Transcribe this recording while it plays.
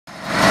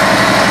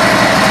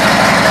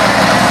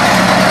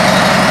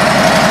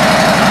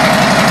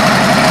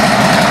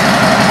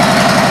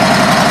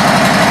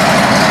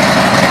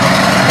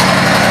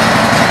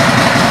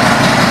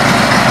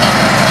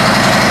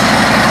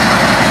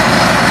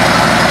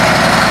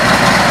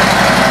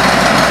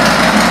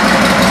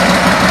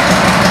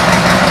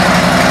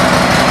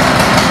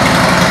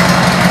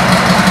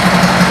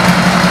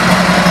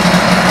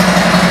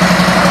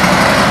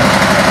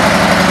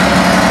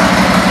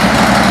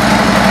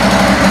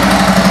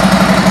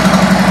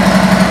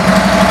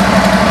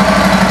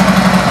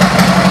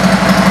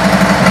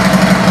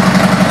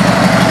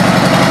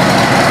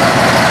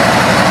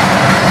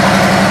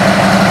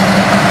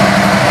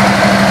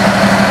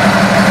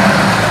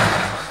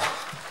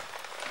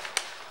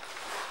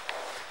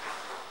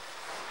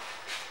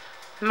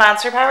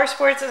Monster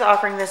Powersports is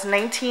offering this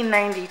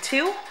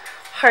 1992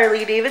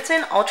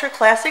 Harley-Davidson Ultra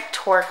Classic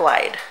Tour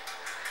Glide.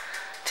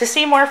 To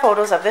see more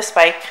photos of this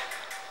bike,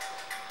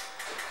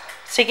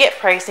 to get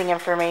pricing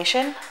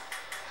information,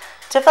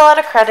 to fill out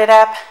a credit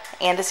app,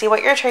 and to see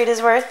what your trade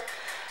is worth,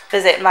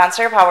 visit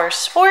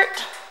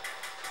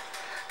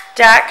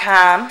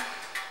monsterpowersport.com.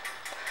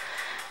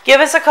 Give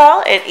us a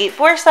call at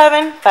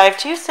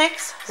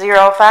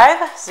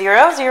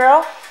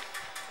 847-526-0500.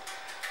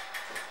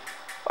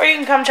 Or you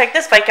can come check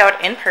this bike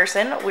out in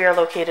person. We are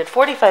located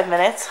 45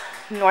 minutes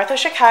north of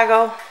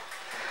Chicago,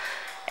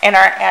 and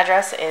our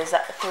address is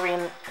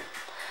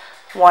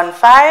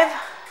 315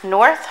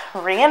 North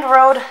Rand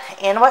Road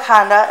in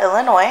Wauconda,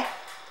 Illinois.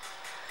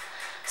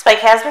 This bike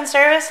has been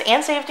serviced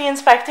and safety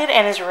inspected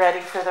and is ready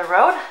for the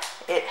road.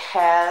 It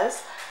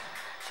has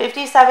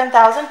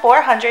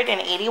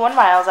 57,481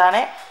 miles on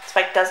it. This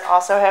bike does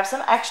also have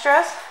some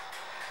extras.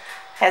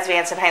 Has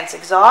Vance & Hines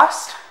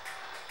exhaust,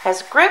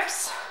 has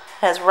grips,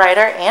 has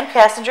rider and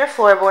passenger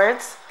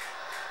floorboards.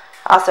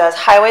 Also has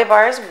highway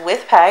bars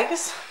with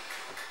pegs.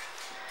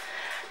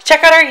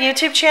 Check out our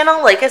YouTube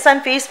channel, like us on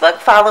Facebook,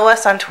 follow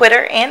us on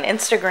Twitter and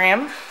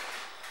Instagram.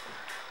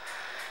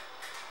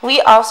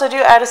 We also do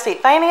out-of-state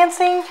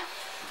financing,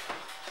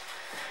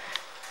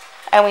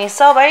 and we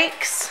sell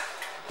bikes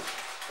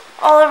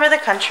all over the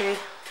country.